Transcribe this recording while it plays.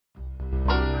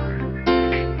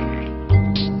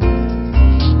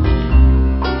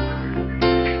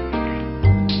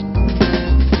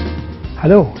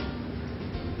Hello,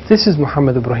 this is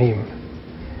Mohamed Ibrahim.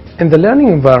 In the learning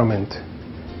environment,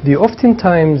 we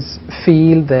oftentimes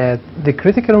feel that the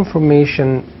critical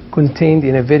information contained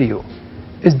in a video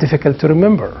is difficult to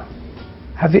remember.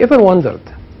 Have you ever wondered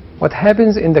what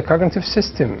happens in the cognitive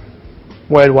system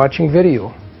while watching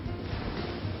video?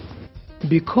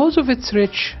 Because of its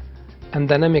rich and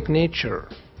dynamic nature,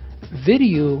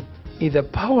 video is a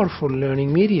powerful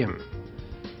learning medium.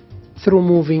 Through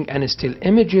moving and still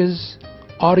images,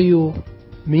 audio,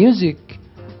 music,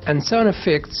 and sound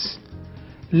effects,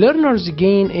 learners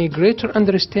gain a greater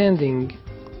understanding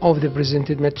of the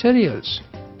presented materials.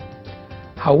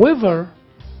 However,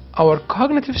 our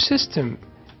cognitive system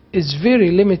is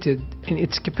very limited in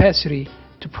its capacity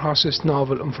to process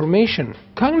novel information.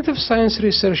 Cognitive science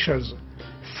researchers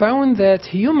found that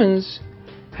humans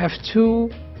have two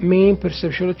main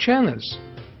perceptual channels.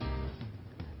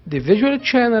 The visual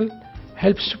channel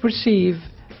helps to perceive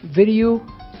video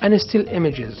and still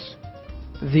images.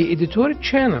 The auditory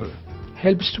channel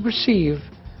helps to perceive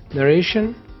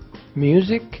narration,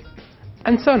 music,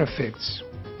 and sound effects.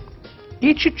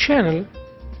 Each channel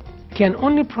can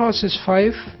only process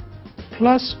 5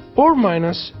 plus or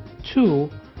minus 2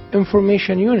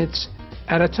 information units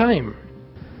at a time.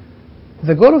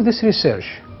 The goal of this research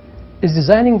is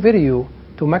designing video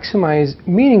to maximize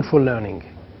meaningful learning.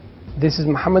 This is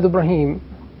Mohamed Ibrahim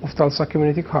of Tulsa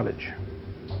Community College.